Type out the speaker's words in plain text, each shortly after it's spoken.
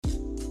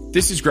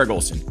This is Greg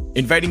Olson,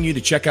 inviting you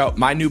to check out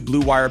my new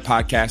Blue Wire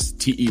podcast,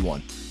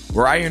 TE1,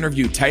 where I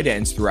interview tight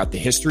ends throughout the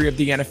history of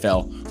the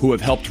NFL who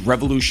have helped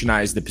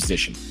revolutionize the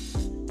position.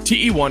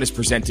 TE1 is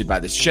presented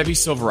by the Chevy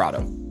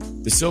Silverado.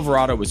 The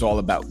Silverado is all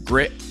about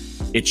grit.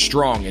 It's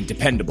strong and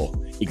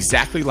dependable,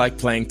 exactly like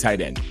playing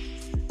tight end.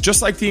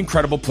 Just like the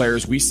incredible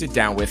players we sit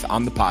down with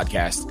on the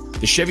podcast,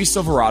 the Chevy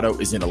Silverado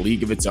is in a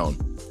league of its own.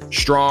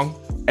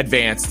 Strong,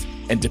 advanced,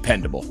 and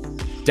dependable.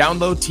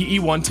 Download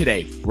TE1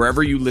 today,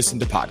 wherever you listen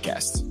to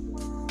podcasts.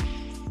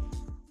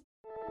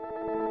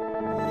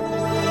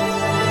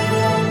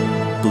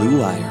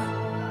 Blue Wire.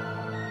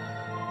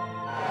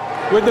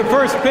 With the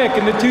first pick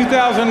in the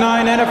 2009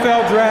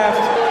 NFL Draft,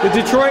 the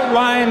Detroit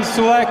Lions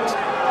select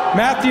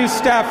Matthew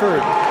Stafford,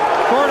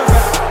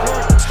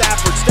 quarterback.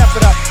 Stafford, step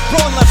it up,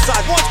 throwing left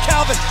side, watch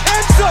Calvin,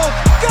 end zone,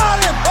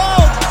 got him!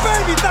 Oh,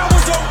 baby, that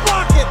was a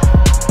rocket!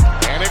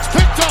 And it's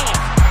picked off,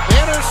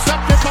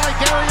 intercepted by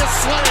Darius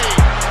Slay.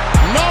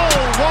 No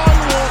one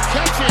will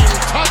catch him.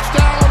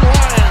 Touchdown,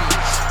 Lions!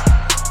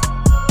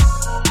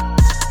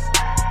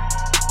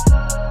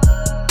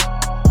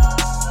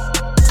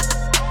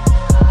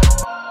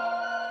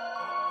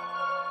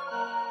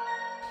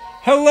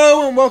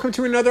 Hello and welcome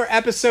to another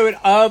episode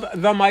of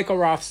The Michael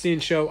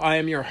Rothstein Show. I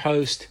am your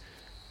host,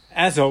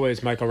 as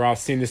always, Michael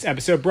Rothstein. This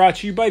episode brought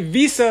to you by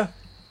Visa,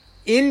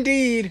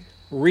 Indeed,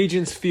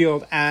 Regents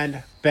Field,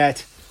 and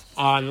Bet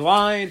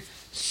Online.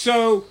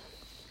 So,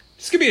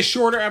 this is going to be a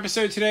shorter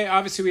episode today.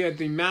 Obviously, we had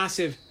the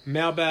massive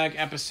mailbag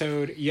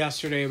episode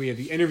yesterday. We had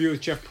the interview with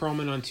Jeff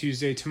Pearlman on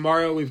Tuesday.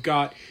 Tomorrow, we've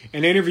got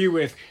an interview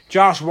with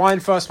Josh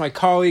Weinfuss, my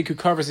colleague who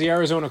covers the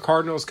Arizona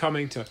Cardinals,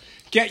 coming to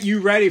get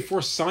you ready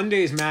for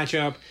Sunday's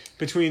matchup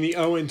between the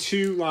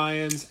 0-2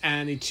 Lions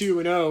and the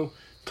 2-0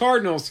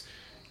 Cardinals.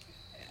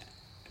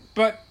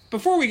 But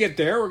before we get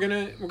there, we're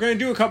gonna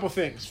do a couple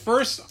things.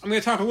 First, I'm gonna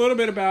talk a little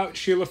bit about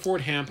Sheila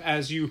Ford Hamp.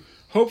 As you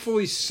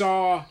hopefully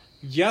saw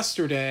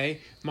yesterday,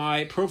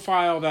 my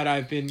profile that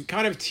I've been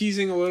kind of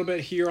teasing a little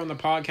bit here on the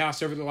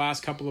podcast over the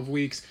last couple of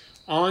weeks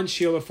on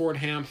Sheila Ford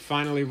Hamp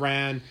finally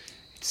ran.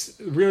 It's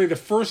really the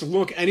first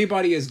look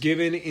anybody has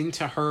given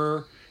into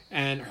her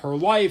and her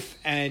life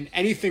and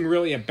anything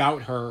really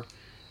about her.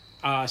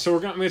 So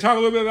I'm going to talk a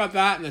little bit about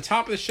that in the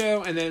top of the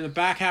show, and then in the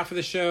back half of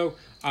the show,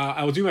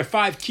 I will do my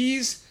 5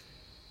 keys,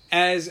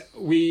 as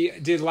we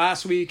did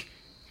last week,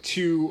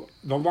 to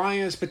the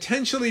Lions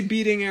potentially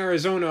beating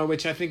Arizona,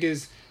 which I think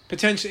is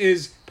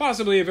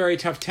possibly a very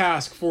tough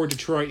task for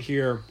Detroit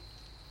here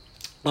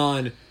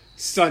on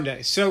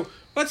Sunday. So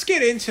let's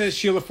get into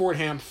Sheila Ford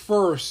Hamp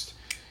first,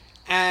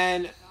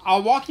 and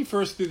I'll walk you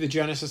first through the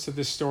genesis of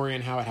this story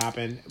and how it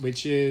happened,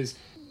 which is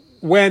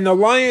when the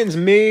Lions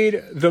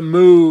made the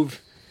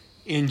move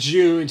in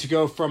June to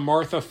go from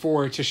Martha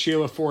Ford to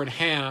Sheila Ford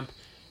Hamp.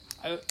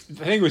 I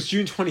think it was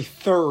June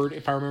 23rd,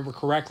 if I remember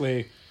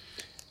correctly.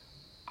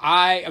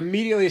 I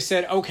immediately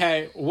said,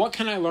 okay, what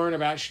can I learn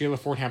about Sheila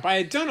Ford Hamp? I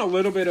had done a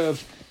little bit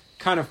of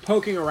kind of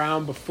poking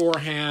around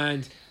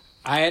beforehand.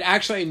 I had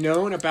actually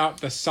known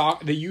about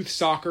the youth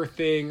soccer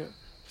thing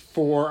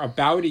for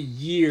about a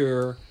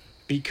year,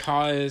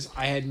 because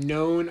I had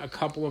known a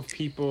couple of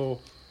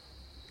people,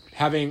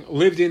 having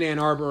lived in Ann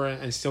Arbor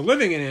and still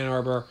living in Ann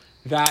Arbor,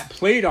 that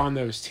played on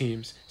those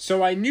teams.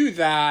 So I knew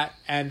that,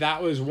 and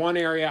that was one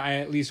area I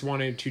at least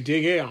wanted to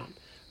dig in on.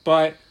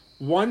 But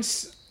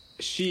once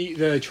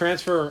the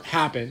transfer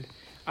happened,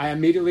 I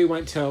immediately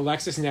went to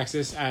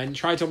LexisNexis and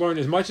tried to learn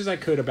as much as I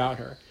could about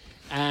her.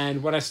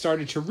 And what I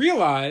started to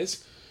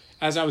realize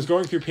as I was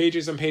going through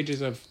pages and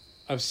pages of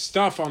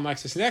stuff on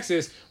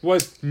LexisNexis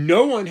was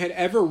no one had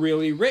ever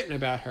really written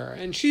about her.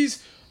 And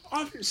she's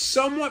a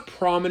somewhat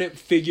prominent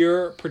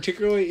figure,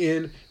 particularly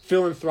in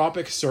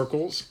philanthropic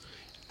circles.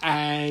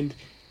 And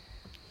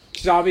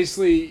she's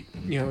obviously,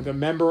 the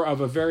member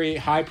of a very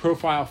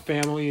high-profile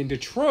family in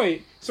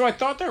Detroit. So I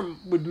thought there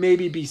would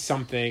maybe be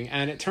something,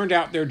 and it turned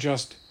out there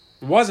just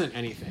wasn't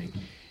anything.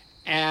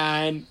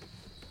 And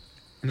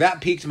that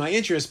piqued my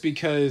interest,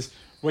 because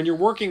when you're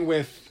working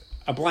with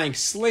a blank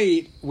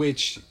slate,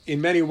 which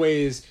in many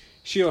ways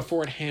Sheila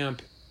Ford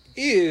Hamp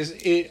is,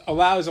 it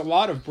allows a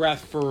lot of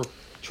breadth for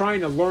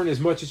trying to learn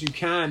as much as you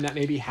can that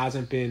maybe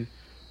hasn't been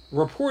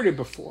reported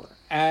before.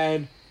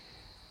 And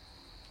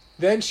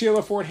then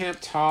Sheila Ford Hamp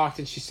talked,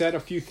 and she said a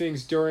few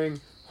things during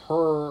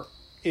her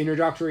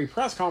introductory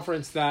press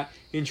conference that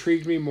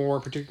intrigued me more,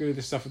 particularly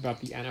the stuff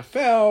about the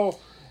NFL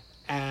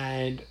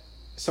and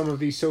some of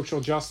the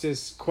social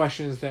justice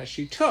questions that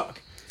she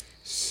took.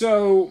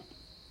 So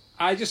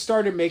I just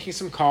started making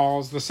some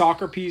calls. The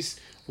soccer piece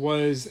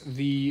was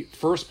the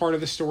first part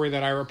of the story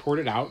that I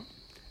reported out.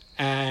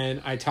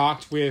 And I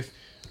talked with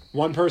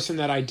one person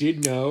that I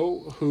did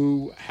know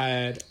who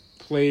had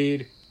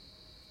played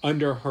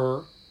under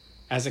her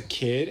as a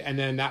kid. And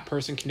then that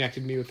person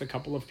connected me with a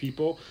couple of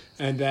people.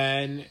 And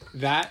then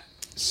that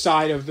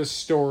side of the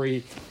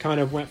story kind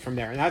of went from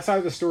there. And that side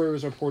of the story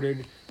was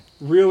reported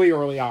really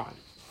early on.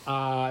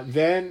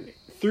 Then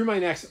through my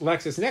next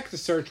LexisNexis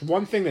search,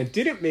 one thing that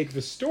didn't make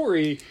the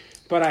story,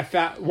 but I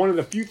found one of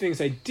the few things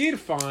I did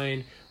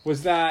find,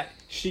 was that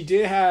she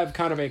did have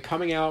kind of a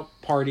coming out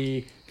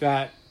party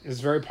that is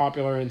very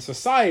popular in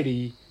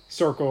society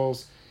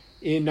circles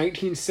in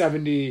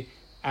 1970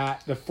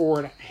 at the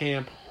Ford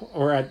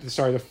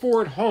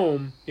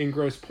home in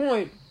Grosse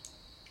Pointe.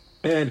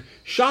 And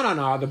Sha Na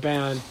Na, the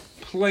band,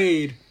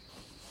 played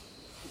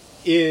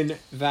in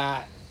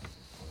that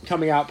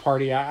coming out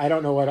party. I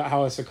don't know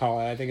how else to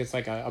call it. I think it's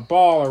like a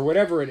ball or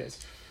whatever it is.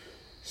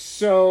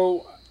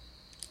 So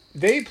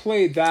they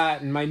played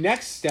that, and my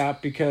next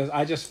step, because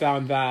I just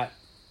found that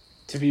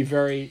to be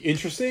very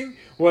interesting,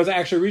 was I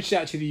actually reached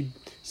out to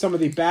some of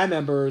the band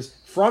members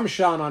from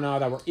Sha Na Na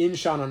that were in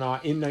Sha Na Na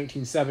in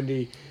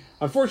 1970.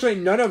 Unfortunately,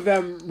 none of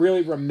them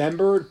really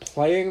remembered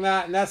playing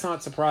that, and that's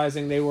not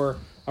surprising. They were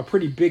a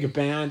pretty big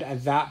band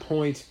at that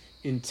point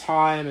in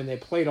time, and they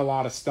played a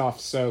lot of stuff,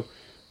 so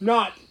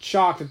not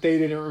shocked that they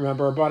didn't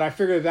remember, but I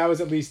figured that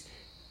was at least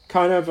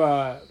kind of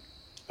a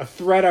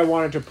thread I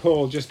wanted to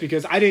pull, just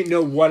because I didn't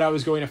know what I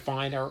was going to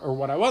find or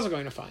what I wasn't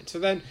going to find. So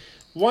then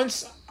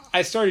once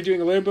I started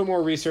doing a little bit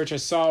more research, I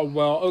saw,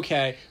 well,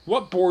 okay,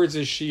 what boards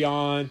is she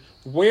on?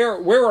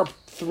 Where are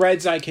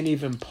threads I can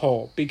even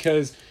pull?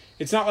 Because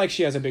it's not like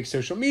she has a big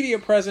social media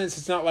presence.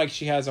 It's not like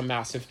she has a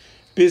massive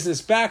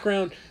business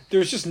background.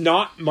 There's just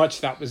not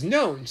much that was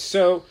known.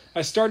 So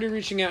I started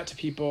reaching out to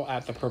people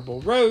at the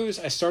Purple Rose.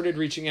 I started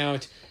reaching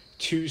out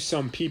to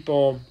some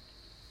people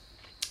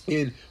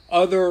in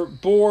other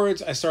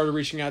boards. I started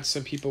reaching out to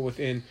some people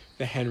within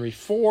the Henry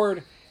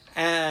Ford,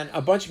 and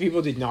a bunch of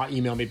people did not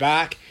email me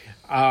back.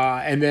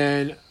 And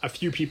then a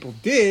few people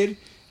did,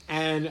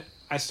 and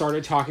I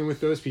started talking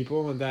with those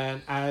people. And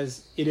then,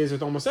 as it is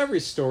with almost every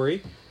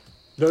story,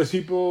 those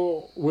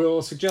people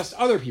will suggest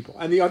other people.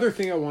 And the other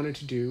thing I wanted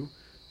to do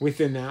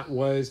within that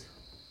was,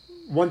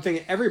 one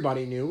thing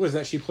everybody knew was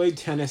that she played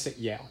tennis at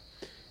Yale.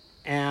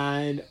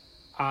 And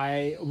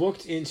I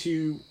looked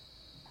into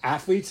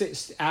athletes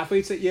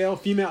at Yale,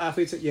 female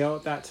athletes at Yale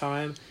at that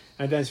time,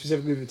 and then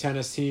specifically the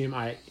tennis team.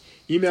 I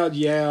emailed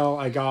Yale.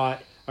 I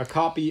got a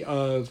copy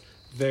of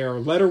their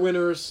letter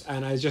winners,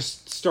 and I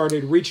just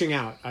started reaching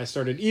out. I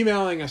started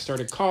emailing. I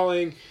started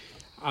calling.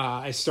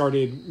 I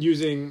started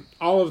using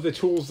all of the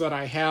tools that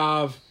I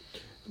have,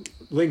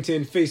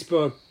 LinkedIn,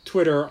 Facebook,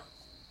 Twitter,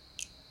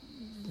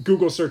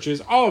 Google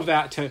searches, all of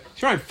that, to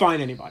try and find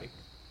anybody.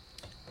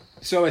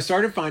 So I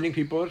started finding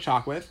people to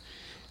talk with,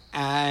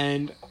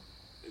 and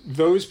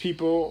those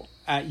people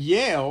at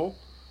Yale,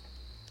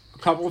 a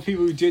couple of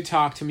people who did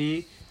talk to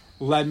me,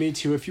 led me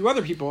to a few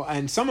other people,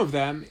 and some of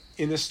them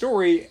in the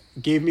story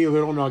gave me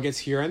little nuggets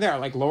here and there,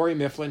 like Lori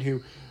Mifflin,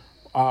 who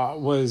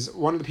was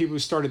one of the people who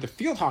started the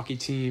field hockey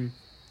team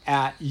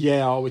at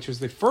Yale, which was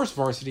the first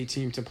varsity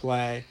team to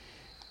play,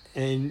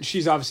 and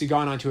she's obviously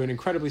gone on to an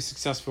incredibly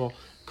successful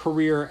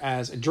career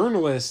as a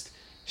journalist.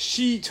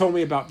 She told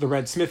me about the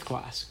Red Smith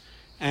class,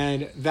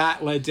 and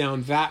that led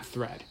down that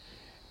thread.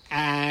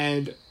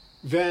 And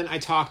then I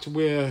talked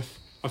with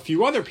a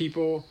few other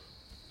people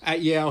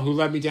at Yale who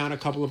led me down a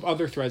couple of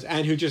other threads,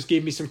 and who just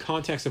gave me some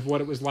context of what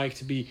it was like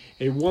to be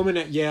a woman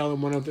at Yale in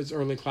one of its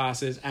early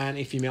classes and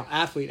a female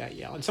athlete at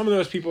Yale. And some of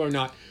those people are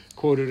not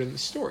quoted in the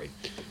story.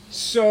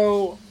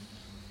 So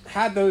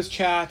had those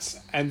chats,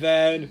 and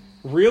then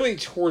really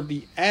toward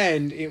the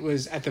end, it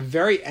was at the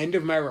very end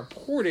of my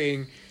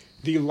reporting,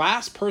 the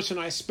last person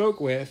I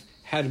spoke with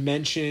had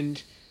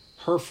mentioned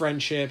her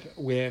friendship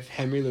with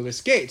Henry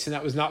Louis Gates, and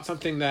that was not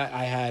something that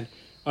I had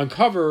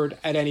uncovered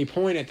at any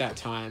point at that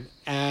time.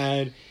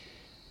 And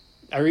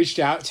I reached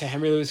out to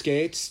Henry Louis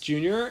Gates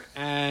Jr.,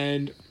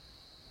 and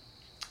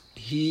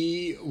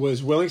he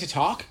was willing to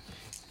talk,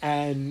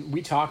 and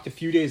we talked a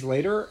few days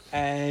later,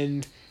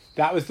 and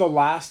that was the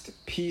last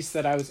piece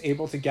that I was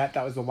able to get.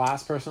 That was the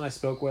last person I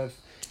spoke with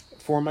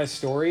for my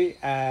story.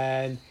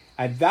 And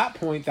at that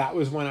point, that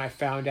was when I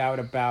found out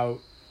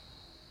about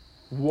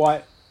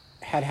what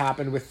had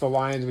happened with the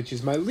Lions, which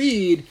is my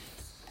lead,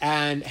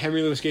 and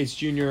Henry Louis Gates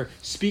Jr.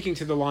 speaking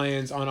to the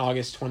Lions on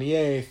August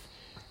 28th.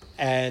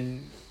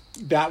 And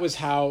that was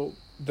how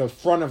the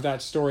front of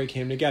that story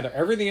came together.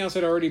 Everything else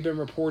had already been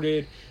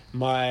reported.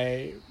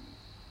 My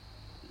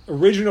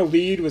original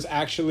lead was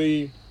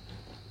actually,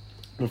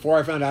 before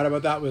I found out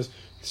about that, was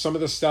some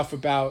of the stuff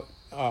about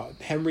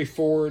Henry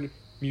Ford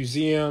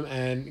Museum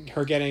and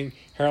her getting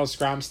Harold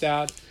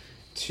Skramstad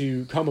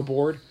to come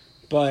aboard.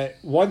 But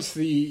once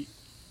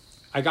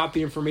I got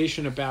the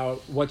information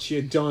about what she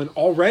had done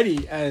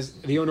already as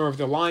the owner of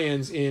the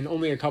Lions in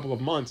only a couple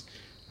of months,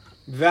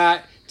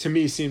 that to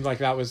me seemed like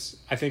that was,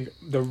 I think,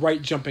 the right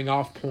jumping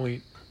off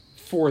point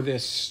for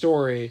this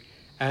story,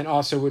 and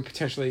also would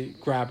potentially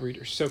grab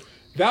readers. So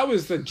that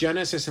was the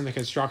genesis and the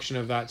construction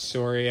of that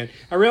story. And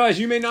I realize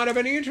you may not have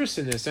any interest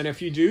in this, and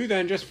if you do,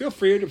 then just feel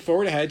free to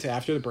forward ahead to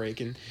after the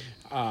break, and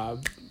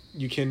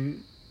you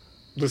can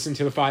listen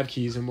to the 5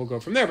 keys, and we'll go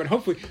from there. But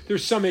hopefully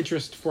there's some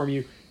interest from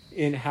you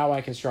in how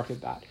I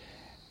constructed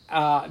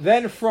that.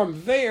 Then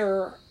from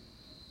there,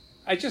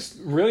 I just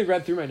really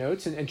read through my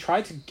notes and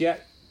tried to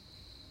get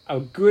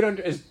as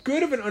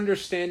good of an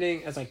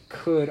understanding as I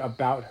could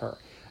about her.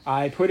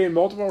 I put in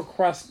multiple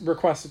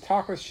requests to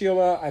talk with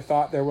Sheila. I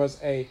thought there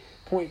was a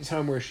point in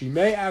time where she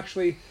may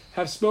actually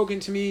have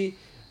spoken to me,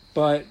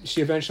 but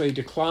she eventually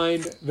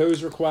declined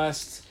those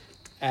requests.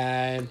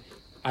 And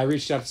I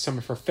reached out to some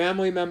of her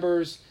family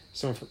members,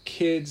 some of her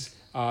kids.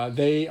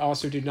 They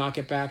also did not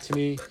get back to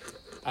me,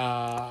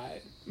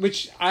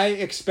 which I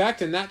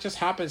expect, and that just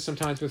happens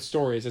sometimes with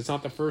stories. It's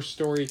not the first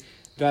story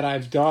that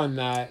I've done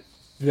that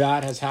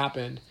has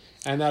happened,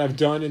 and that I've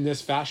done in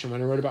this fashion.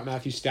 When I wrote about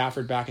Matthew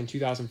Stafford back in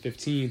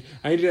 2015,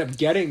 I ended up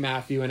getting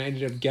Matthew and I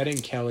ended up getting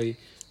Kelly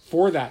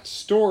for that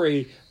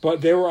story,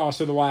 but they were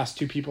also the last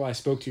two people I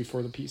spoke to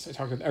for the piece. I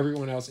talked with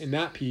everyone else in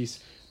that piece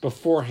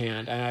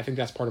beforehand, and I think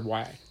that's part of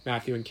why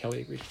Matthew and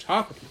Kelly agreed to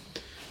talk with me.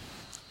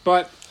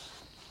 But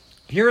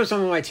here are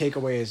some of my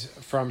takeaways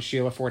from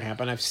Sheila Ford Hamp.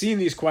 And I've seen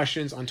these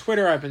questions on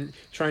Twitter. I've been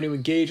trying to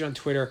engage on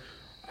Twitter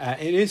and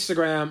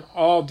Instagram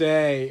all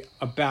day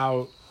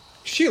about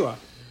Sheila.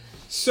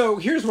 So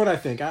here's what I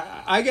think.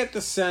 I get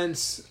the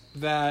sense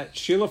that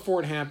Sheila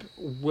Ford Hamp,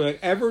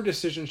 whatever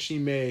decision she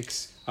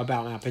makes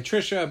about Matt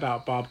Patricia,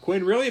 about Bob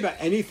Quinn, really about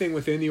anything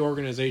within the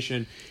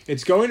organization,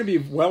 it's going to be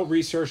well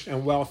researched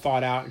and well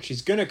thought out. And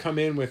she's going to come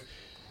in with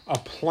a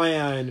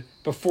plan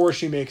before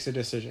she makes a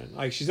decision.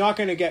 Like, she's not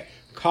going to get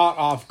caught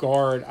off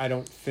guard, I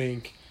don't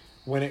think,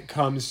 when it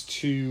comes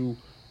to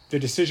the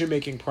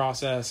decision-making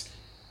process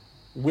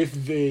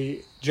with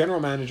the general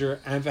manager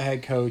and the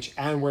head coach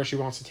and where she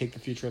wants to take the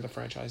future of the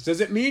franchise. Does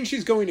it mean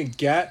she's going to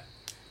get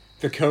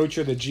the coach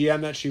or the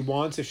GM that she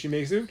wants if she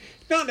makes it?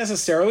 Not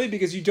necessarily,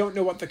 because you don't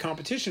know what the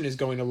competition is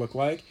going to look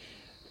like.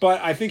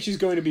 But I think she's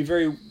going to be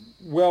very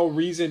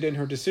well-reasoned in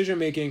her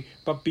decision-making.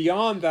 But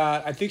beyond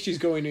that, I think she's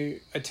going to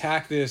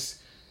attack this,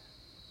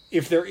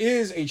 if there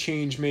is a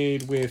change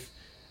made, with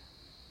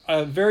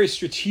a very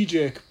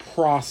strategic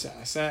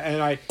process.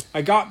 And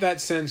I got that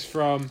sense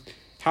from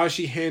how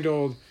she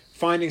handled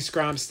finding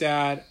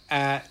Skramstad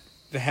at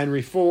the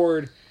Henry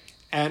Ford,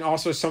 and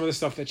also some of the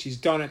stuff that she's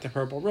done at the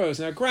Purple Rose.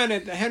 Now,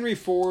 granted, the Henry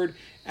Ford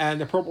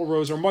and the Purple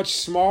Rose are much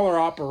smaller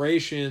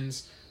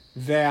operations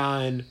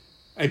than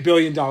a $1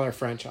 billion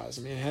franchise.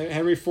 I mean,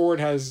 Henry Ford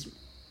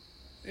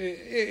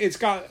it's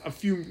got a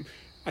few,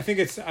 I think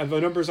it's the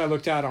numbers I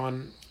looked at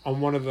on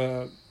one of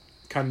the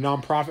kind of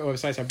nonprofit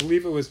websites. I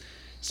believe it was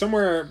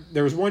somewhere,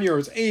 there was one year it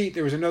was 8,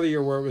 there was another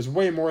year where it was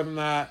way more than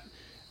that,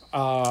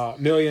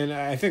 million.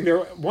 I think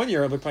one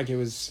year it looked like it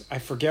was, I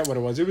forget what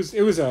it was.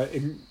 It was a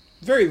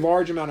very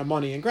large amount of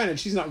money. And granted,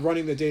 she's not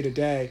running the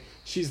day-to-day.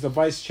 She's the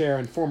vice chair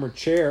and former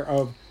chair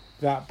of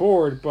that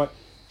board, but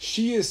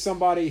she is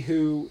somebody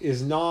who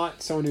is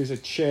not someone who's a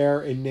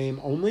chair in name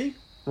only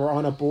or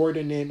on a board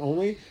in name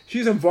only.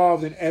 She's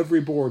involved in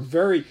every board,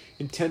 very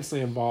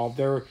intensely involved.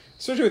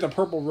 Especially with the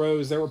Purple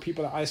Rose, there were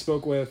people that I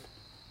spoke with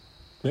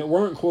that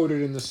weren't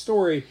quoted in the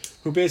story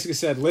who basically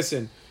said,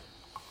 listen,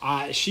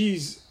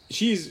 she's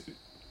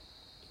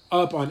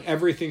up on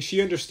everything. She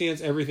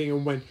understands everything.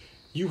 And when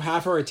you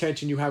have her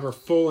attention, you have her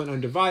full and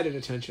undivided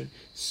attention.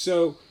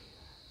 So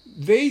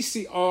they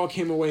all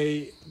came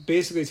away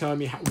basically telling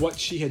me what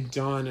she had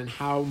done and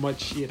how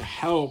much she had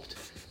helped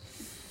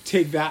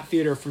take that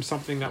theater from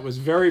something that was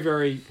very,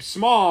 very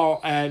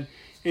small and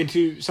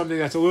into something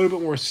that's a little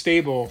bit more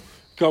stable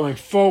going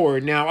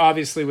forward. Now,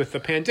 obviously, with the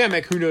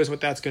pandemic, who knows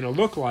what that's going to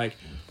look like.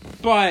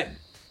 But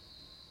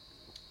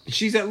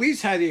she's at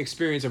least had the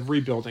experience of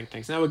rebuilding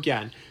things. Now,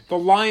 again, the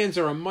Lions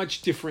are a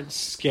much different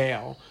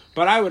scale.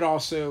 But I would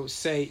also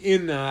say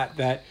in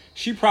that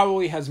she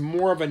probably has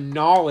more of a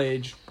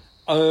knowledge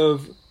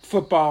of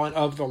football and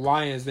of the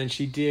Lions than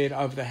she did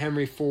of the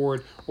Henry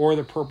Ford or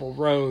the Purple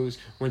Rose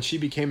when she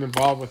became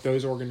involved with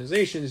those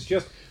organizations,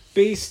 just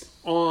based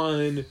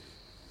on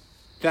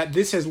that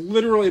this has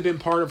literally been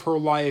part of her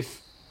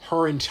life,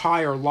 her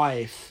entire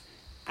life.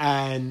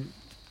 And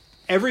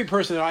every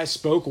person that I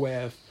spoke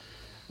with,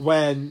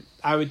 when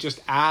I would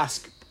just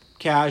ask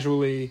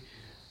casually,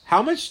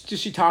 how much does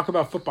she talk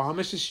about football? How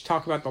much does she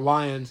talk about the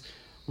Lions?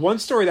 One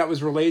story that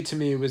was relayed to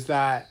me was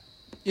that,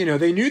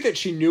 they knew that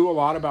she knew a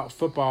lot about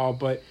football,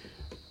 but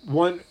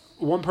one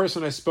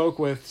person I spoke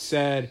with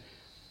said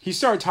he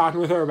started talking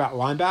with her about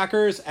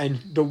linebackers,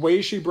 and the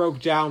way she broke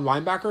down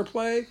linebacker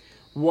play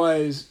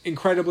was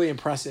incredibly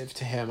impressive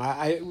to him.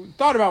 I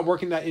thought about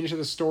working that into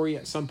the story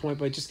at some point,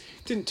 but it just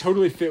didn't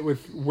totally fit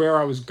with where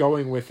I was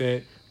going with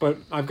it. But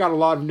I've got a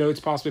lot of notes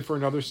possibly for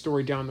another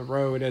story down the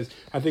road, as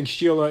I think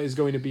Sheila is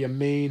going to be a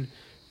main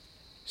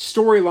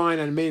storyline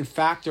and a main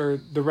factor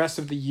the rest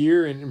of the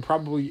year and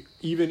probably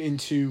even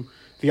into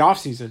the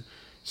offseason.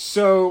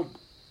 So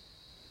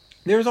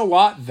there's a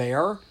lot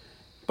there,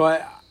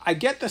 but I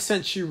get the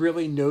sense she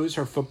really knows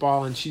her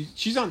football, and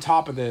she's on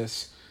top of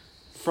this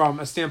from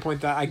a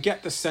standpoint that I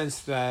get the sense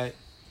that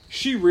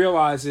she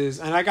realizes,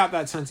 and I got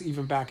that sense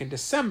even back in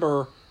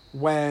December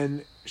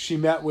when she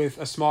met with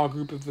a small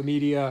group of the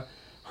media,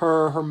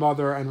 her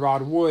mother, and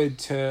Rod Wood,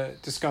 to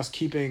discuss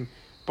keeping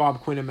Bob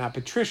Quinn and Matt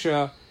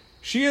Patricia.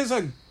 She has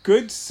a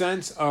good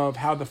sense of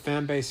how the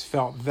fan base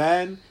felt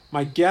then.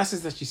 My guess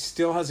is that she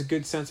still has a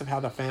good sense of how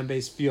the fan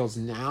base feels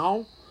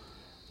now.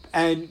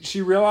 And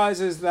she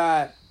realizes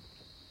that,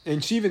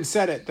 and she even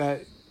said it,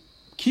 that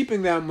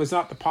keeping them was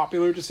not the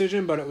popular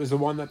decision, but it was the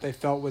one that they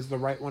felt was the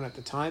right one at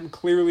the time.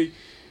 Clearly,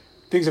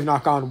 things have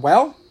not gone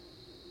well.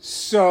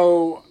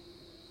 So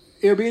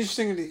it'll be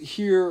interesting to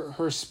hear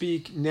her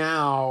speak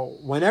now,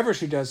 whenever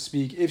she does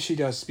speak, if she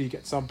does speak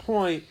at some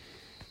point,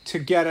 to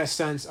get a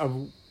sense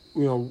of,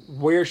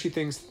 where she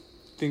thinks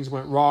things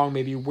went wrong,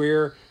 maybe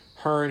where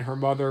her and her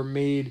mother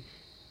made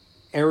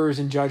errors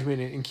in judgment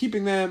in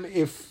keeping them,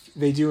 if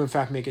they do in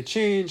fact make a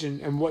change,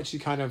 and what she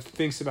kind of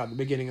thinks about the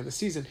beginning of the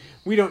season.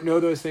 We don't know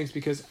those things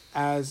because,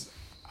 as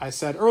I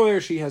said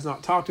earlier, she has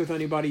not talked with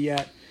anybody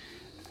yet,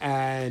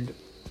 and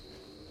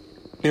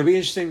it'll be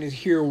interesting to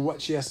hear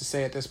what she has to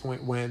say at this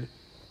point when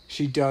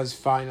she does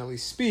finally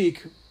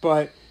speak.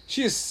 But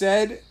she has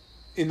said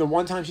in the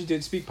one time she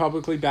did speak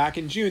publicly back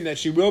in June that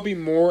she will be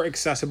more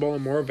accessible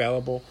and more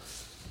available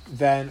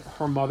than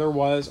her mother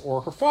was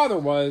or her father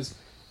was.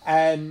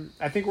 And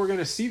I think we're going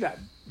to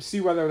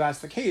see whether that's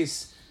the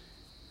case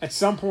at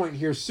some point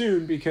here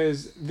soon,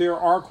 because there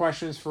are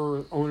questions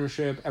for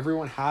ownership.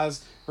 Everyone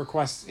has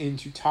requests in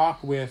to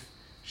talk with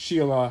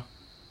Sheila,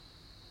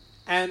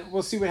 and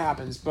we'll see what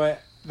happens.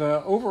 But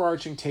the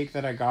overarching take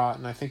that I got,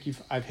 and I think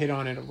I've hit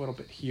on it a little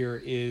bit here,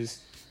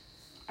 is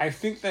I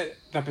think that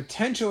the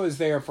potential is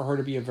there for her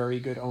to be a very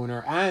good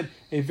owner and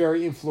a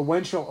very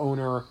influential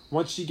owner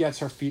once she gets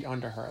her feet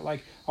under her.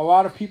 Like a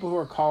lot of people who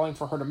are calling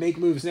for her to make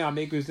moves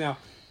now.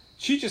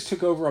 She just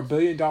took over a $1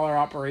 billion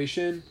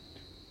operation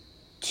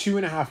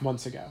 2.5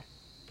 months ago,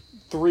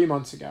 3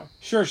 months ago.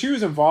 Sure, she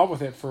was involved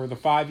with it for the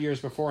 5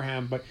 years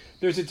beforehand, but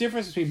there's a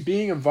difference between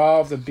being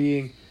involved and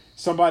being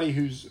somebody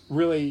who's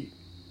really,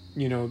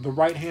 the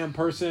right-hand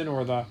person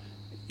or the,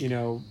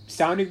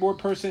 sounding board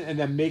person, and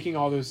then making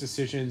all those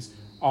decisions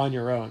on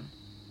your own.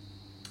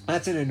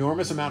 That's an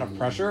enormous amount of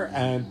pressure,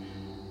 and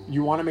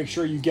you want to make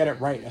sure you get it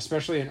right,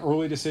 especially an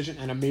early decision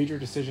and a major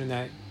decision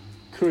that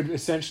could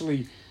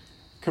essentially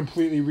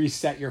completely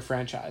reset your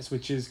franchise,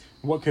 which is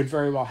what could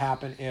very well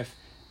happen if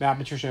Matt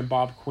Patricia and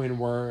Bob Quinn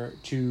were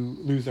to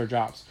lose their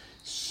jobs.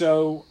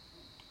 So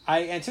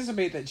I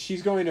anticipate that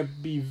she's going to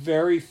be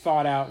very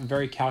thought out and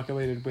very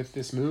calculated with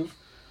this move,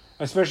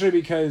 especially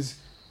because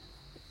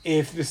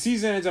if the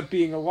season ends up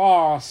being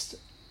lost,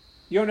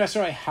 you don't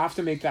necessarily have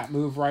to make that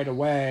move right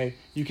away.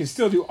 You can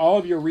still do all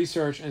of your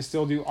research and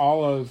still do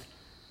all of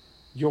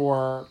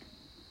your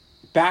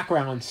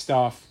background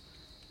stuff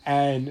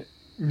and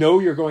know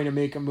you're going to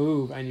make a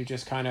move, and you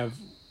just kind of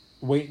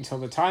wait until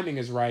the timing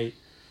is right.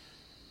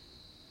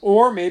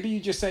 Or maybe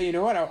you just say, you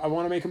know what, I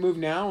want to make a move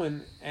now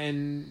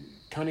and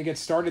kind of get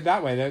started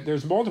that way.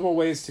 There's multiple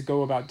ways to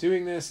go about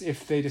doing this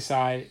if they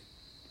decide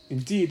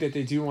indeed that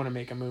they do want to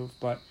make a move.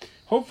 But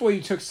hopefully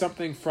you took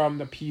something from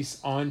the piece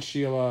on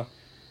Sheila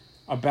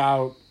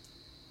about,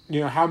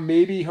 how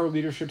maybe her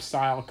leadership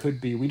style could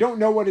be. We don't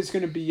know what it's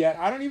going to be yet.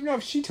 I don't even know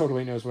if she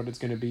totally knows what it's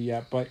going to be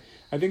yet, but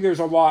I think there's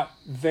a lot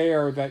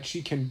there that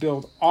she can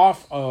build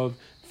off of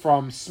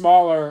from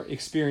smaller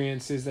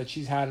experiences that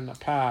she's had in the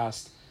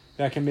past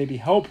that can maybe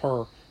help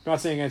her. I'm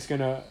not saying it's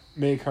going to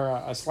make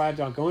her a slam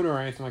dunk owner or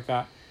anything like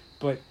that,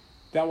 but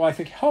that will, I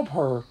think, help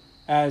her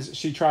as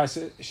she starts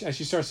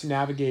to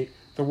navigate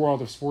the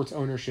world of sports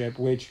ownership,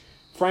 which,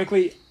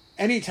 frankly,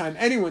 anytime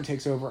anyone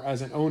takes over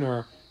as an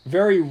owner,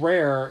 very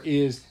rare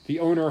is the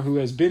owner who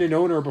has been an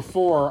owner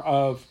before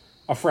of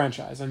a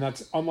franchise. And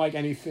that's unlike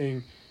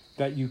anything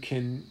that you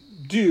can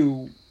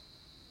do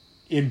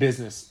in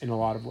business in a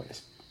lot of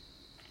ways.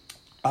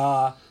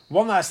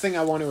 One last thing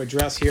I want to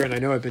address here, and I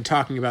know I've been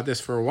talking about this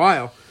for a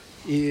while,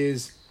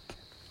 is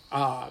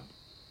the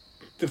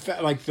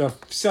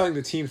selling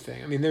the team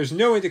thing. I mean, there's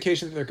no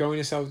indication that they're going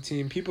to sell the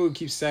team. People who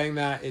keep saying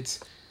that, it's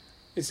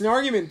an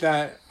argument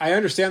that I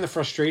understand the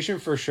frustration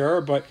for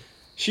sure, but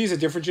she's a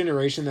different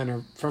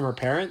generation from her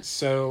parents,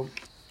 so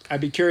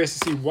I'd be curious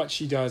to see what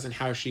she does and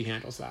how she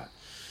handles that.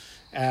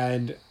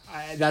 And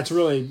that's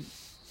really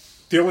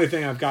the only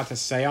thing I've got to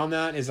say on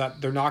that, is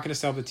that they're not going to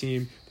sell the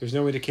team. There's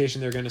no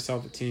indication they're going to sell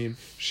the team.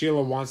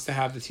 Sheila wants to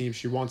have the team.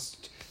 She wants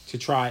to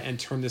try and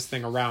turn this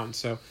thing around.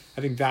 So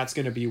I think that's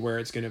going to be where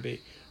it's going to be.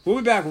 We'll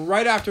be back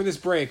right after this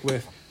break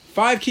with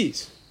 5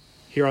 keys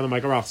here on the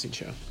Michael Rothstein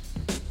Show.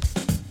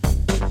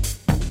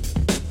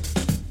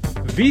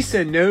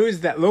 Visa knows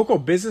that local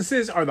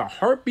businesses are the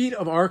heartbeat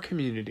of our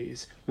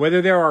communities.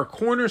 Whether they're our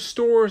corner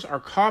stores,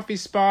 our coffee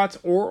spots,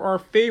 or our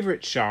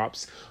favorite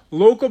shops,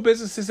 local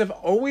businesses have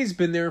always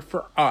been there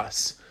for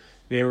us.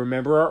 They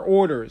remember our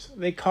orders.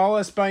 They call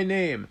us by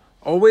name,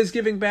 always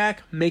giving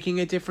back, making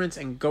a difference,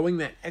 and going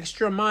that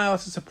extra mile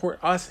to support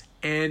us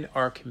and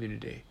our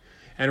community.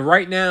 And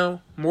right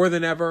now, more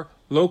than ever,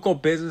 local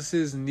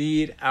businesses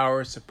need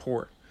our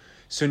support.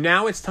 So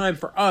now it's time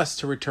for us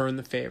to return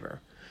the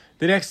favor.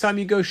 The next time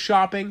you go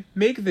shopping,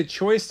 make the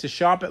choice to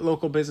shop at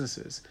local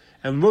businesses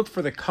and look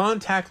for the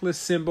contactless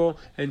symbol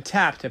and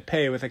tap to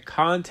pay with a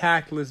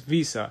contactless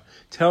Visa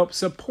to help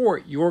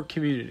support your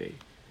community.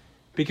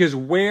 Because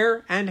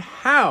where and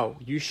how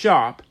you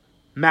shop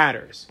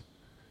matters.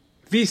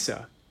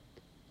 Visa,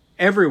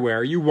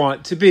 everywhere you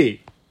want to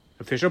be.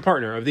 Official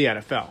partner of the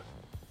NFL.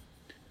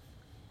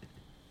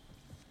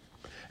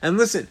 And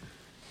listen,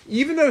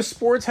 even though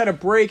sports had a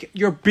break,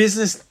 your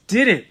business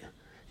didn't.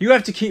 You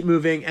have to keep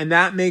moving, and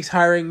that makes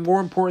hiring more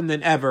important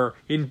than ever.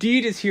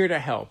 Indeed is here to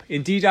help.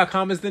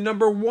 Indeed.com is the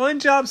 #1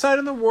 job site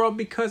in the world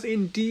because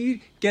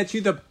Indeed gets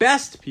you the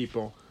best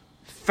people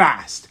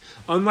fast.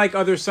 Unlike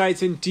other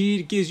sites,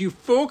 Indeed gives you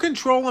full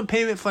control and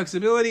payment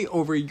flexibility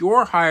over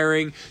your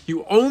hiring.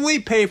 You only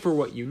pay for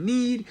what you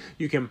need.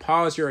 You can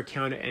pause your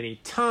account at any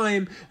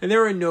time, and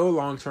there are no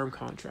long-term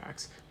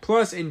contracts.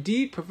 Plus,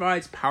 Indeed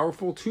provides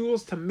powerful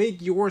tools to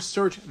make your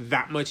search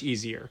that much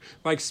easier,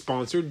 like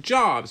sponsored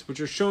jobs, which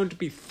are shown to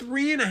be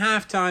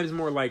 3.5 times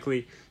more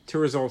likely to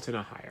result in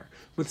a hire.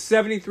 With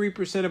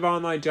 73% of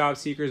online job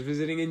seekers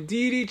visiting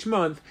Indeed each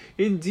month,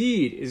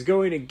 Indeed is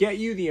going to get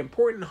you the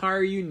important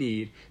hire you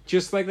need,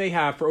 just like they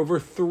have for over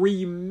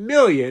 3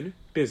 million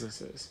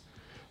businesses.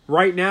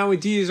 Right now,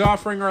 Indeed is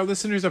offering our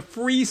listeners a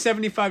free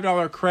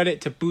 $75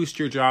 credit to boost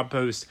your job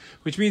post,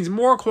 which means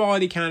more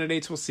quality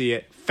candidates will see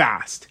it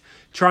fast.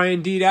 Try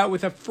Indeed out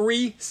with a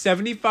free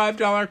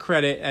 $75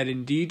 credit at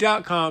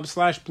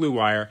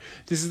Indeed.com/BlueWire.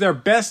 This is their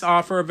best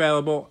offer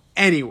available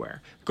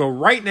anywhere. Go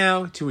right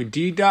now to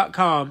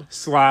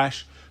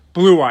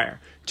Indeed.com/BlueWire.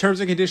 Terms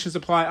and conditions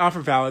apply.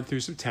 Offer valid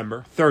through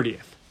September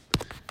 30th.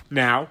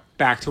 Now,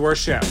 back to our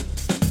show.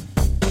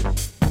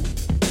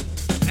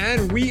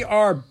 And we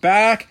are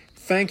back.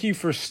 Thank you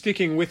for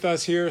sticking with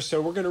us here. So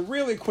we're going to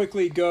really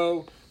quickly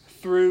go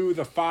through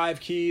the 5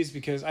 keys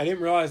because I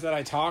didn't realize that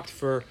I talked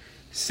for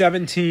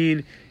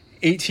 17,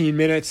 18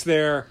 minutes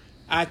there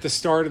at the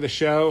start of the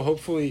show.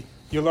 Hopefully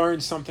you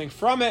learned something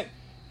from it.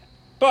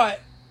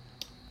 But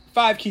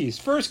 5 keys.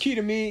 First key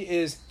to me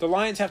is the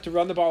Lions have to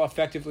run the ball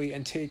effectively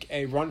and take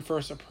a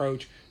run-first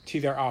approach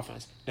to their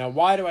offense. Now,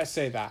 why do I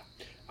say that?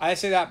 I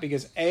say that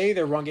because A,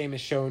 their run game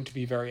is shown to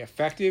be very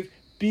effective.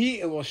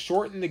 B, it will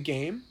shorten the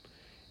game.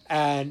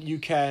 And you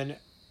can,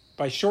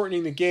 by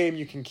shortening the game,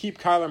 you can keep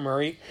Kyler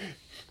Murray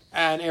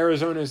and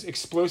Arizona's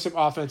explosive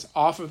offense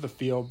off of the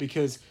field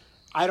because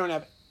I don't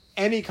have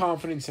any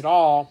confidence at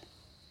all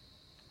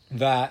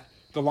that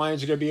the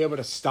Lions are going to be able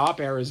to stop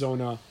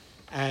Arizona.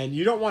 And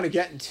you don't want to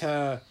get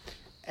into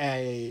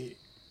a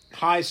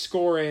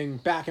high-scoring,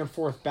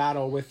 back-and-forth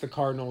battle with the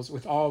Cardinals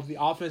with all of the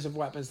offensive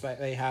weapons that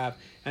they have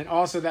and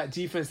also that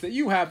defense that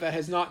you have that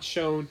has not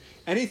shown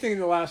anything in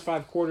the last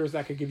 5 quarters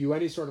that could give you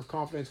any sort of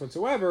confidence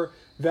whatsoever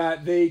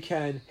that they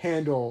can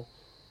handle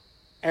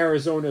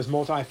Arizona's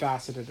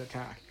multifaceted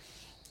attack.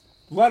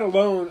 Let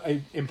alone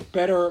a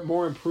better,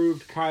 more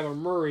improved Kyler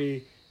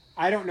Murray.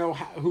 I don't know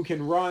who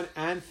can run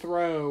and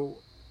throw.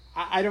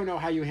 I don't know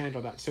how you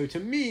handle that. So to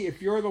me,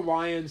 if you're the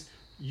Lions,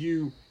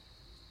 you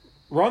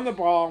run the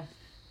ball,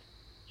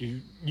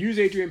 you use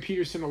Adrian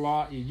Peterson a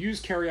lot, you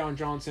use Kerryon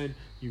Johnson,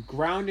 you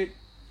ground it,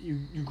 you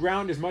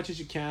ground as much as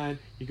you can,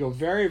 you go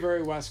very,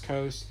 very West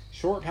Coast,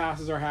 short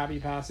passes are happy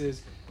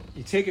passes,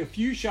 you take a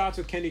few shots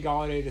with Kenny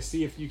Golladay to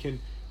see if you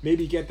can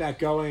maybe get that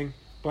going,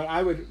 but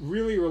I would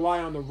really rely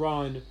on the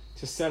run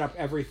to set up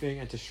everything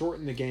and to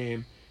shorten the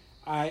game.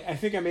 I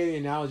think I made the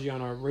analogy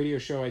on a radio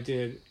show I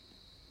did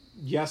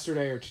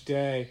yesterday or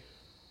today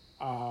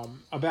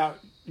about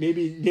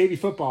maybe Navy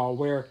football,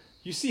 where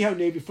you see how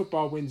Navy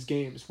football wins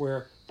games,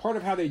 where part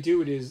of how they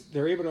do it is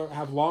they're able to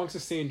have long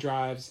sustained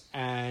drives,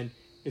 and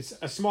it's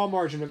a small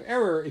margin of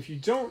error if you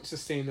don't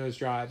sustain those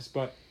drives,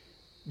 but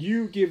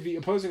you give the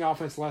opposing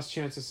offense less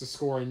chances to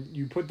score, and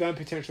you put them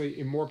potentially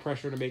in more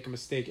pressure to make a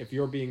mistake if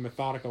you're being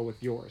methodical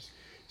with yours.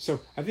 So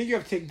I think you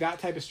have to take that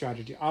type of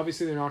strategy.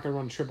 Obviously, they're not going to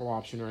run a triple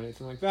option or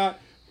anything like that,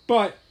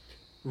 but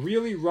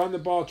really run the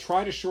ball,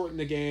 try to shorten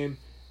the game.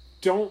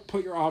 Don't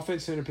put your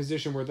offense in a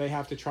position where they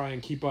have to try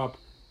and keep up.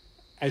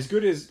 As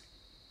good as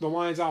the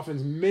Lions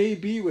offense may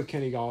be with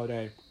Kenny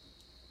Golladay,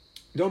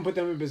 don't put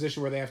them in a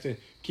position where they have to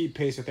keep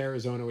pace with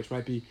Arizona, which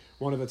might be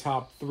one of the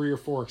top 3 or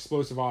 4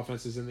 explosive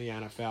offenses in the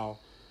NFL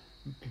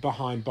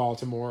behind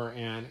Baltimore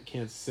and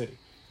Kansas City.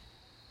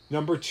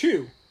 Number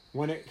 2,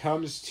 when it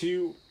comes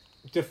to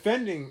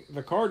defending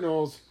the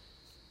Cardinals,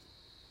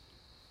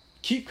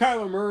 keep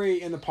Kyler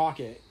Murray in the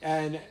pocket.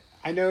 And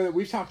I know that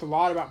we've talked a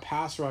lot about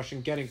pass rush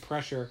and getting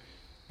pressure.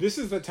 This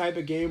is the type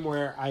of game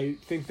where I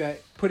think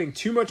that putting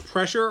too much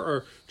pressure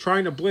or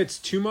trying to blitz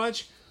too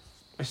much,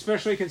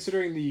 especially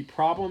considering the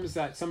problems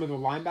that some of the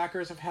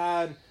linebackers have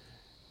had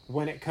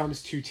when it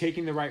comes to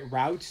taking the right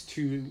routes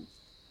to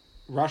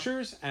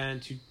rushers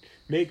and to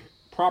make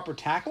proper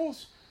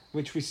tackles,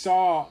 which we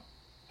saw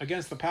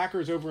against the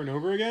Packers over and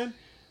over again.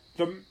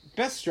 The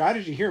best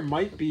strategy here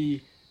might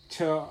be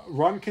to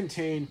run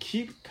contain,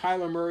 keep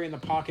Kyler Murray in the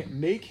pocket,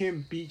 make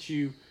him beat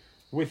you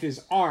with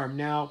his arm.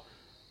 Now,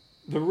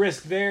 the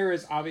risk there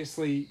is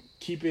obviously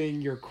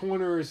keeping your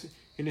corners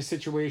in a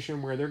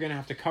situation where they're going to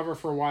have to cover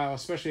for a while,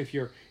 especially if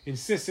you're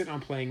insistent on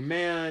playing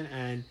man.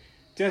 And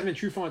Desmond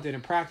Trufant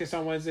didn't practice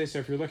on Wednesday, so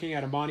if you're looking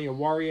at Amani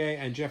Oruwariye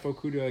and Jeff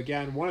Okudah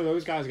again, one of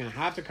those guys is going to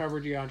have to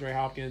cover DeAndre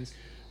Hopkins.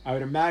 I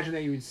would imagine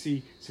that you would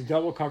see some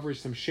double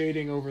coverage, some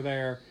shading over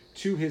there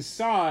to his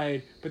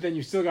side, but then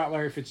you've still got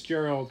Larry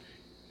Fitzgerald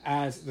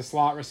as the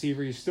slot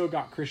receiver. You've still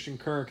got Christian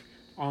Kirk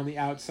on the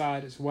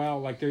outside as well.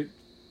 Like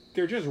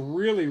they're just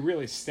really,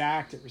 really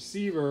stacked at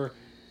receiver.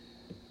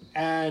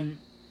 And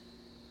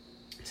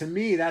to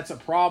me, that's a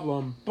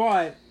problem.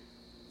 But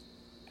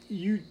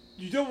you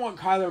don't want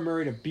Kyler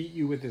Murray to beat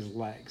you with his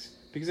legs.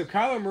 Because if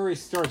Kyler Murray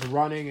starts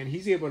running and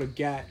he's able to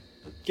get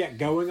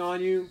going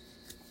on you,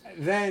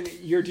 then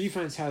your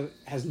defense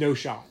has no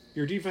shot.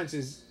 Your defense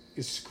is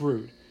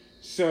screwed.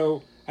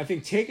 So I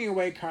think taking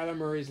away Kyler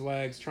Murray's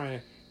legs, trying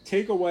to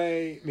take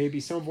away maybe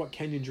some of what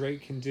Kenyon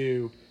Drake can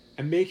do,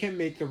 and make him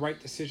make the right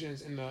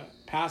decisions in the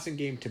passing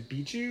game to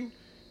beat you,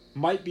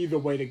 might be the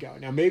way to go.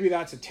 Now, maybe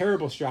that's a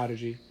terrible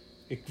strategy.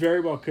 It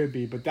very well could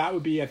be, but that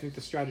would be, I think,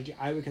 the strategy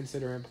I would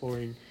consider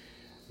employing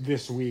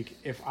this week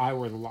if I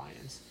were the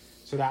Lions.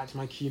 So that's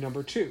my key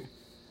number 2.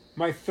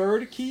 My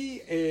third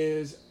key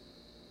is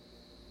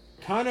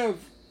kind of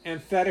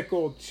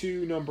antithetical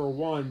to number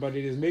 1, but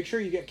it is make sure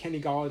you get Kenny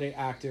Golladay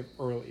active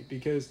early,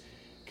 because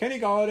Kenny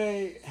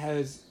Golladay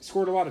has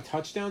scored a lot of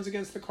touchdowns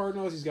against the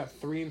Cardinals. He's got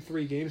 3 in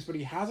 3 games, but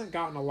he hasn't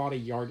gotten a lot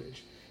of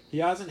yardage. He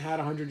hasn't had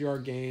a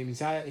 100-yard game. He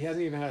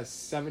hasn't even had a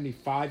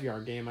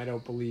 75-yard game, I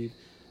don't believe,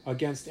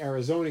 against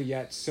Arizona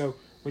yet. So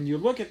when you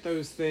look at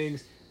those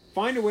things,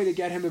 find a way to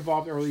get him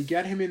involved early,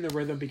 get him in the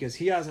rhythm, because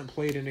he hasn't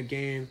played in a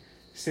game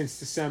since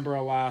December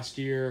of last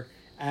year.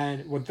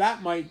 And what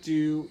that might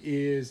do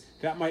is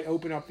that might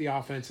open up the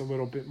offense a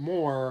little bit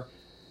more.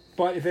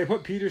 But if they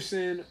put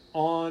Peterson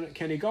on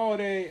Kenny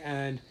Golladay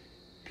and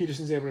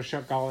Peterson's able to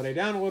shut Golladay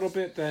down a little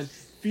bit, then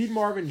feed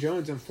Marvin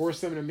Jones and force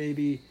them to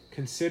maybe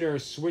consider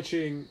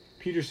switching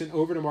Peterson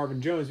over to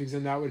Marvin Jones, because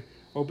then that would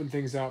open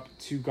things up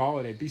to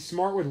Golladay. Be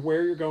smart with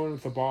where you're going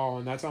with the ball,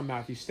 and that's on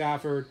Matthew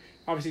Stafford.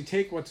 Obviously,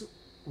 take what's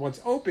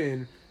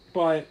open,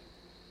 but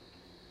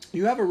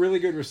you have a really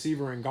good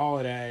receiver in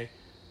Golladay.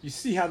 You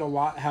see how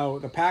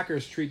the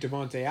Packers treat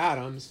Devontae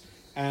Adams,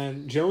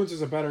 and Jones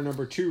is a better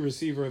number 2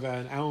 receiver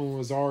than Allen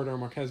Lazard or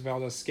Marquez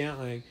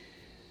Valdes-Scantling.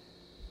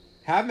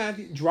 Have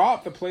Matthew draw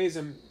up the plays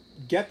and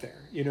get there.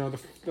 You know,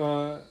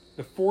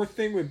 the fourth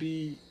thing would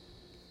be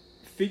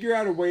figure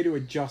out a way to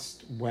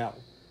adjust well,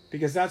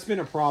 because that's been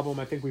a problem.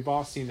 I think we've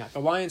all seen that. The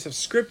Lions have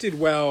scripted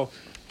well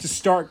to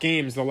start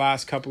games the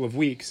last couple of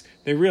weeks.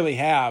 They really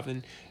have,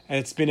 and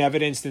it's been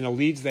evidenced in the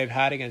leads they've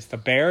had against the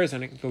Bears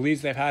and the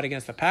leads they've had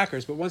against the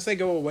Packers. But once they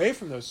go away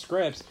from those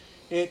scripts,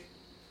 it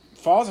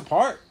falls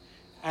apart.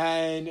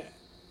 And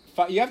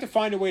you have to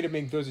find a way to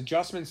make those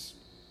adjustments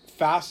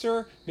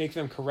faster, make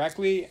them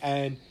correctly,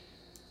 and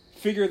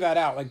figure that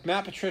out. Like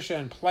Matt Patricia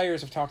and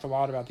players have talked a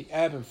lot about the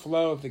ebb and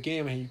flow of the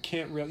game, and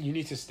you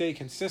need to stay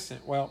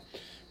consistent. Well,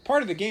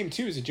 part of the game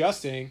too is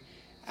adjusting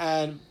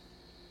and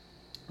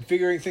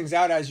figuring things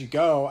out as you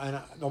go,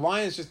 and the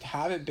Lions just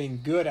haven't been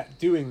good at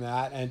doing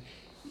that. And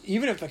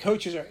even if the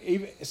coaches are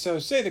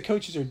say the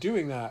coaches are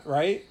doing that,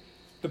 right,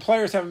 the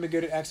players haven't been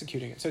good at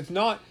executing it. So it's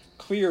not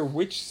clear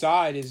which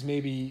side is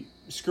maybe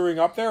screwing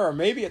up there, or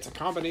maybe it's a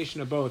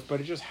combination of both, but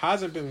it just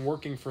hasn't been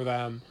working for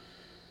them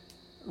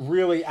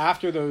really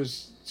after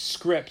those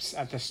scripts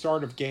at the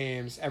start of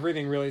games.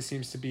 Everything really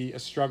seems to be a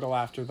struggle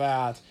after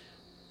that,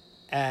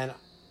 and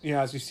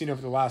as we've seen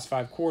over the last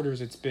 5 quarters,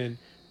 it's been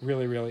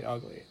really, really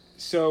ugly.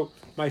 So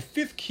my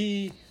 5th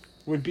key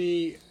would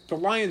be the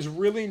Lions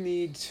really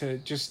need to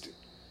just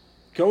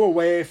go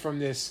away from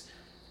this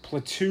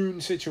platoon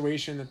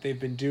situation that they've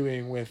been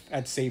doing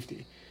at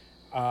safety.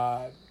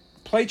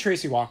 Play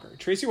Tracy Walker.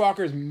 Tracy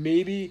Walker is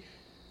maybe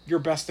your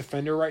best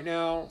defender right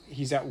now.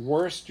 He's at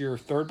worst your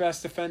 3rd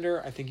best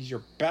defender. I think he's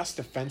your best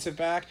defensive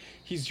back.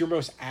 He's your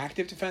most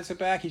active defensive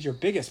back. He's your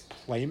biggest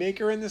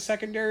playmaker in the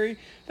secondary.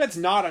 That's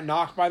not a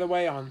knock, by the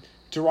way, on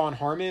Duron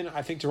Harmon.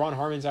 I think Duron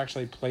Harmon's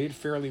actually played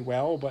fairly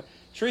well, but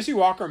Tracy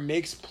Walker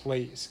makes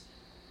plays.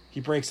 He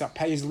breaks up.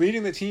 He's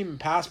leading the team in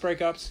pass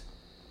breakups.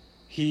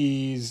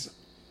 He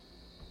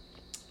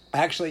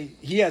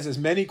has as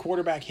many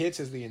quarterback hits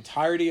as the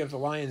entirety of the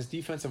Lions'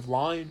 defensive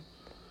line.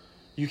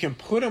 You can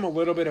put him a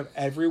little bit of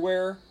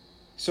everywhere,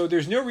 so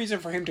there's no reason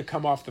for him to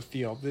come off the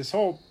field. This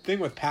whole thing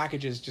with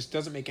packages just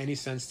doesn't make any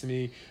sense to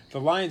me.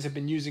 The Lions have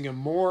been using him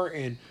more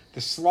in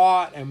the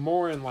slot and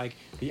more in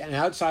an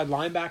outside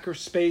linebacker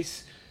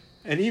space,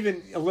 and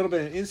even a little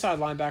bit in inside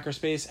linebacker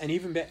space, and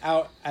even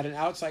out at an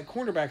outside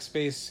cornerback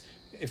space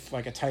if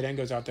a tight end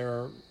goes out there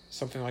or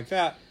something like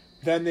that.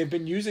 Then they've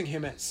been using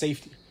him at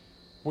safety,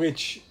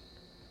 which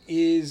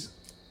is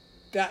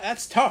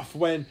that's tough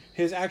when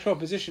his actual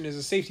position is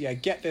a safety. I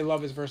get they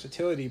love his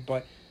versatility,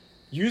 but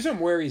use him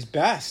where he's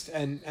best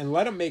and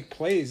let him make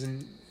plays.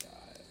 And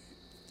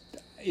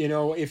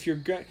if you're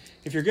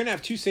gonna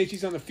have 2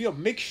 safeties on the field,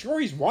 make sure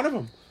he's one of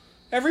them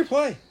every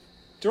play.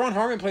 Duron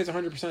Harmon plays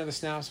 100% of the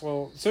snaps.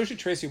 Well, so should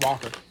Tracy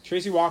Walker.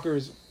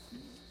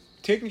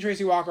 Taking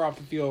Tracy Walker off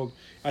the field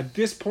at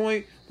this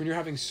point, when you're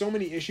having so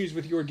many issues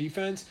with your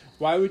defense,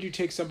 why would you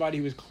take somebody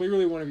who is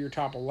clearly one of your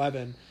top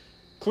 11?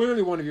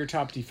 Clearly one of your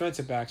top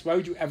defensive backs? Why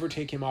would you ever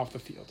take him off the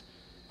field?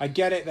 I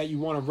get it that you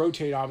want to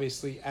rotate,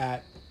 obviously,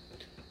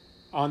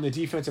 on the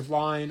defensive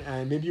line,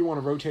 and maybe you want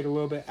to rotate a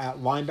little bit at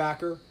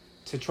linebacker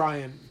to try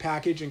and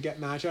package and get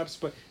matchups.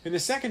 But in the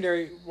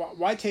secondary,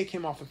 why take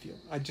him off the field?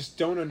 I just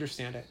don't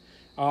understand it.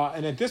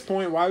 And at this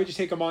point, why would you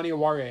take Amani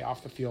Oruwariye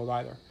off the field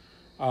either?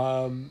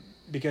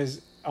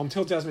 Because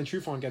until Desmond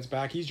Trufant gets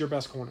back, he's your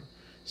best corner.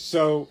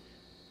 So,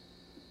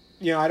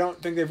 I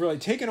don't think they've really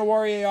taken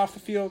Awarrior off the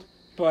field.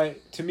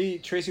 But to me,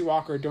 Tracy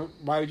Walker,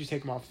 why would you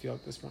take him off the field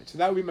at this point? So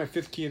that would be my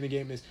fifth key in the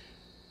game is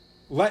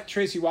let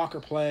Tracy Walker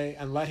play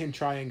and let him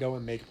try and go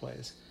and make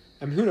plays.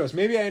 And who knows,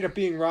 maybe I end up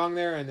being wrong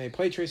there and they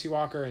play Tracy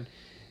Walker and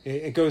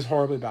it goes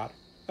horribly bad.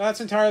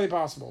 That's entirely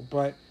possible.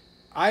 But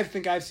I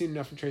think I've seen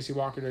enough from Tracy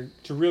Walker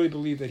to really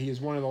believe that he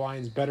is one of the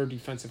Lions' better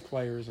defensive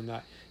players and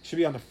that he should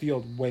be on the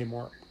field way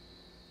more.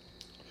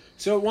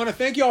 So I want to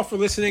thank you all for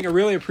listening. I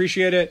really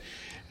appreciate it.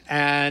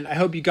 And I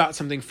hope you got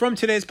something from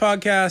today's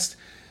podcast.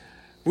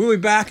 We'll be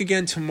back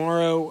again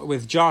tomorrow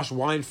with Josh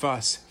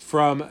Weinfuss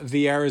from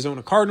the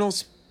Arizona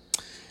Cardinals,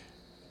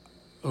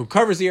 who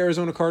covers the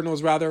Arizona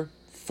Cardinals,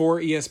 for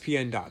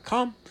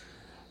ESPN.com.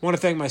 I want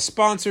to thank my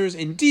sponsors,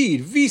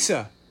 Indeed,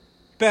 Visa,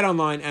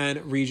 BetOnline,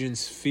 and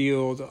Regions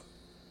Field.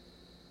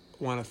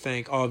 I want to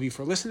thank all of you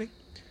for listening.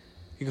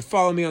 You can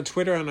follow me on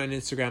Twitter and on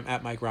Instagram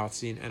at Mike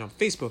Rothstein and on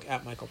Facebook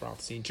at Michael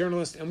Rothstein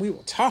Journalist, and we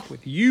will talk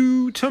with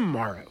you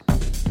tomorrow.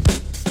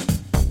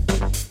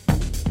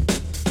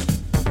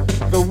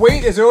 The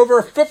wait is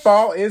over.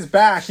 Football is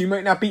back. You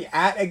might not be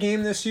at a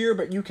game this year,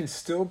 but you can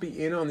still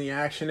be in on the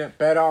action at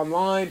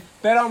BetOnline.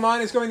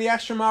 BetOnline is going the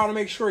extra mile to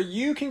make sure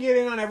you can get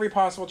in on every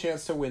possible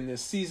chance to win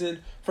this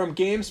season. From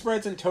game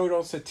spreads and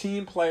totals to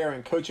team, player,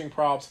 and coaching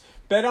props,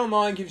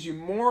 BetOnline gives you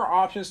more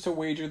options to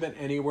wager than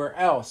anywhere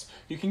else.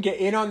 You can get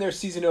in on their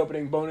season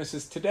opening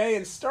bonuses today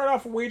and start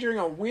off wagering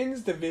on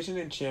wins, division,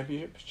 and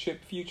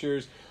championship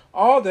futures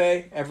all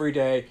day, every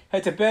day.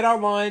 Head to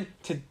BetOnline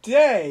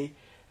today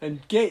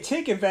and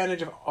take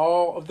advantage of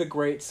all of the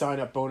great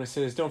sign-up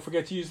bonuses. Don't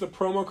forget to use the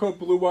promo code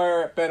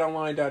BlueWire at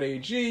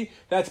betonline.ag.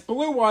 That's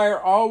BlueWire,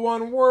 all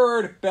one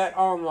word.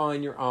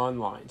 BetOnline, your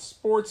online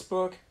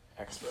sportsbook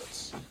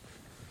experts.